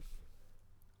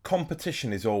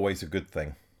Competition is always a good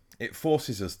thing. It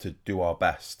forces us to do our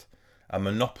best. A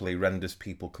monopoly renders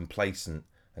people complacent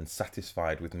and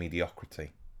satisfied with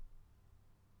mediocrity.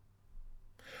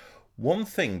 One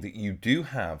thing that you do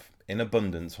have in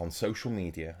abundance on social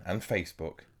media and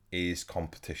Facebook is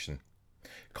competition.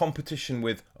 Competition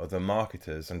with other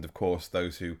marketers and, of course,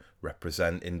 those who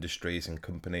represent industries and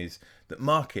companies that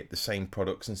market the same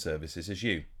products and services as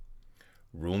you.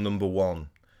 Rule number 1.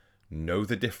 Know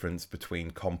the difference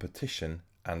between competition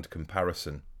and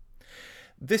comparison.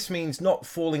 This means not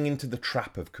falling into the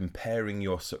trap of comparing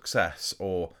your success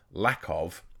or lack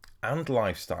of and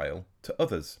lifestyle to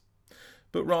others,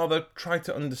 but rather try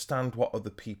to understand what other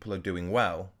people are doing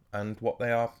well and what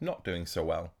they are not doing so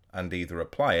well, and either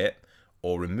apply it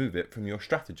or remove it from your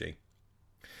strategy.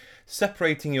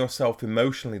 Separating yourself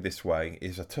emotionally this way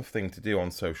is a tough thing to do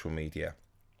on social media,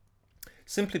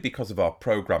 simply because of our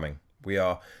programming. We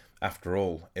are, after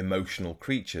all, emotional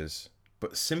creatures,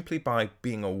 but simply by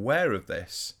being aware of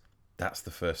this, that's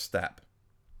the first step.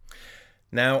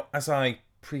 Now, as I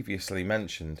previously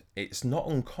mentioned, it's not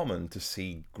uncommon to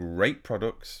see great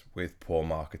products with poor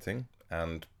marketing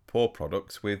and poor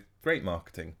products with great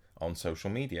marketing on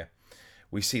social media.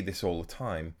 We see this all the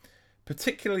time,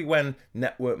 particularly when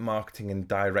network marketing and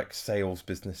direct sales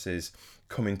businesses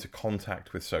come into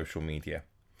contact with social media.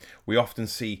 We often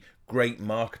see great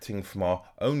marketing from our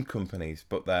own companies,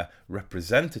 but their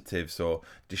representatives or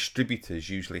distributors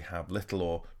usually have little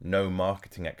or no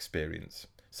marketing experience.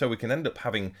 So we can end up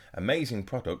having amazing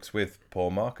products with poor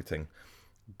marketing.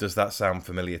 Does that sound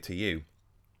familiar to you?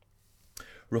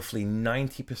 Roughly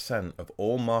 90% of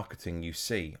all marketing you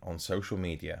see on social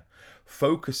media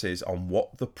focuses on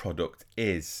what the product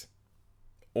is,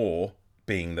 or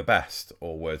being the best,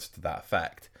 or words to that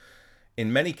effect.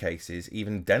 In many cases,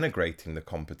 even denigrating the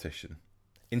competition.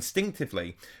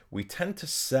 Instinctively, we tend to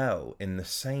sell in the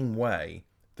same way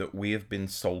that we have been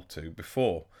sold to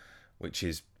before, which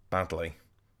is badly.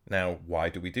 Now, why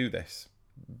do we do this?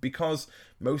 Because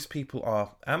most people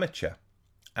are amateur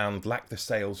and lack the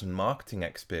sales and marketing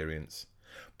experience,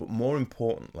 but more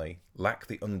importantly, lack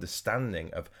the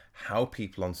understanding of how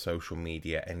people on social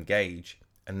media engage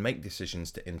and make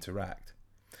decisions to interact.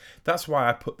 That's why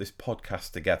I put this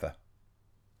podcast together.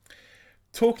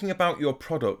 Talking about your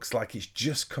products like it's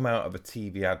just come out of a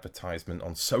TV advertisement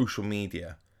on social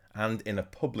media and in a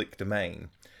public domain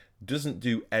doesn't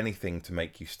do anything to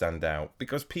make you stand out,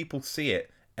 because people see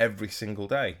it every single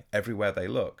day, everywhere they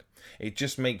look. It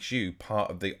just makes you part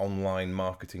of the online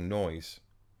marketing noise.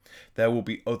 There will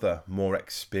be other, more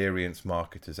experienced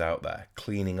marketers out there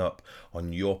cleaning up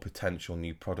on your potential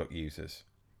new product users.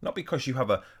 Not because you have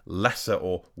a lesser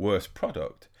or worse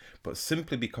product, but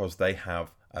simply because they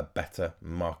have a better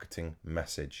marketing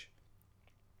message.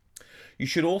 You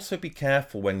should also be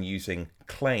careful when using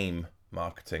claim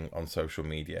marketing on social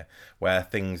media, where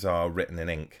things are written in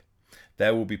ink.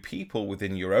 There will be people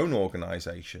within your own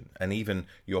organisation and even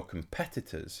your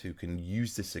competitors who can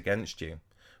use this against you,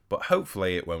 but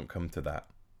hopefully it won't come to that.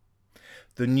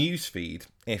 The newsfeed,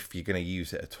 if you're going to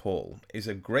use it at all, is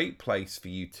a great place for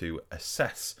you to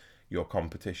assess your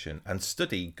competition and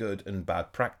study good and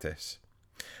bad practice,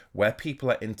 where people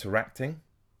are interacting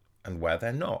and where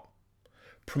they're not.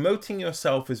 Promoting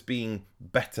yourself as being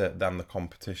better than the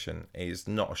competition is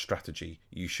not a strategy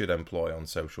you should employ on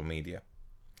social media.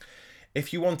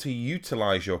 If you want to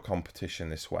utilize your competition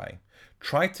this way,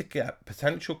 try to get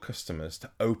potential customers to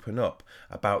open up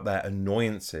about their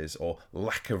annoyances or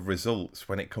lack of results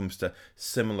when it comes to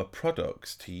similar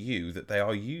products to you that they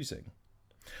are using.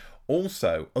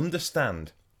 Also,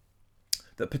 understand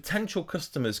that potential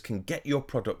customers can get your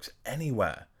products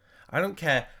anywhere. I don't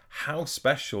care how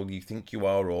special you think you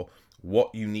are or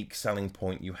what unique selling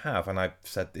point you have, and I've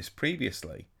said this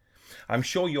previously. I'm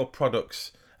sure your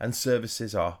products and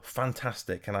services are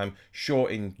fantastic, and I'm sure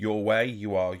in your way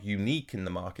you are unique in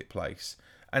the marketplace,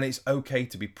 and it's okay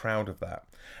to be proud of that.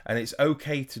 And it's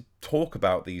okay to talk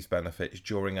about these benefits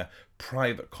during a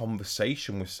private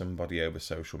conversation with somebody over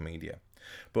social media.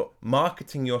 But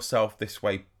marketing yourself this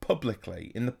way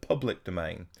publicly, in the public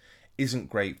domain,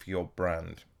 isn't great for your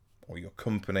brand or your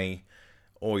company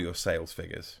or your sales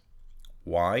figures.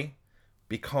 Why?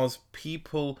 Because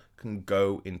people can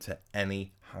go into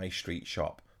any high street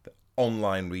shop, the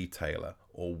online retailer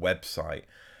or website,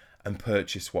 and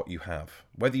purchase what you have.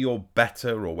 Whether you're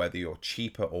better or whether you're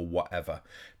cheaper or whatever.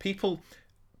 People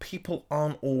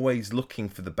aren't always looking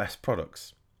for the best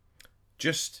products.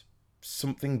 Just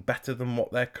something better than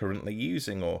what they're currently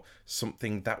using, or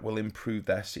something that will improve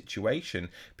their situation.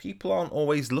 People aren't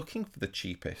always looking for the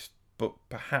cheapest, but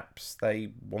perhaps they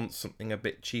want something a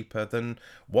bit cheaper than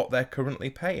what they're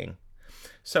currently paying.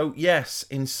 So yes,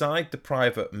 inside the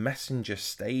private messenger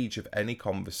stage of any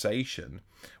conversation,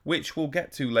 which we'll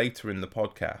get to later in the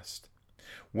podcast,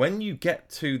 when you get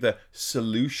to the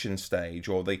solution stage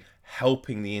or the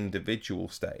helping the individual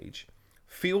stage,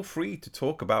 feel free to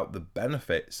talk about the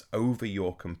benefits over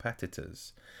your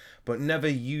competitors, but never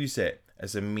use it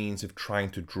as a means of trying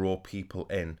to draw people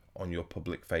in on your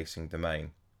public-facing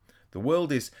domain. The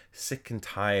world is sick and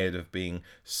tired of being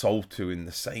sold to in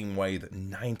the same way that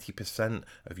 90%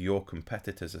 of your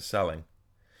competitors are selling.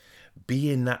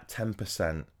 Be in that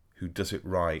 10% who does it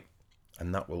right,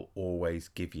 and that will always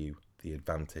give you the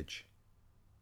advantage.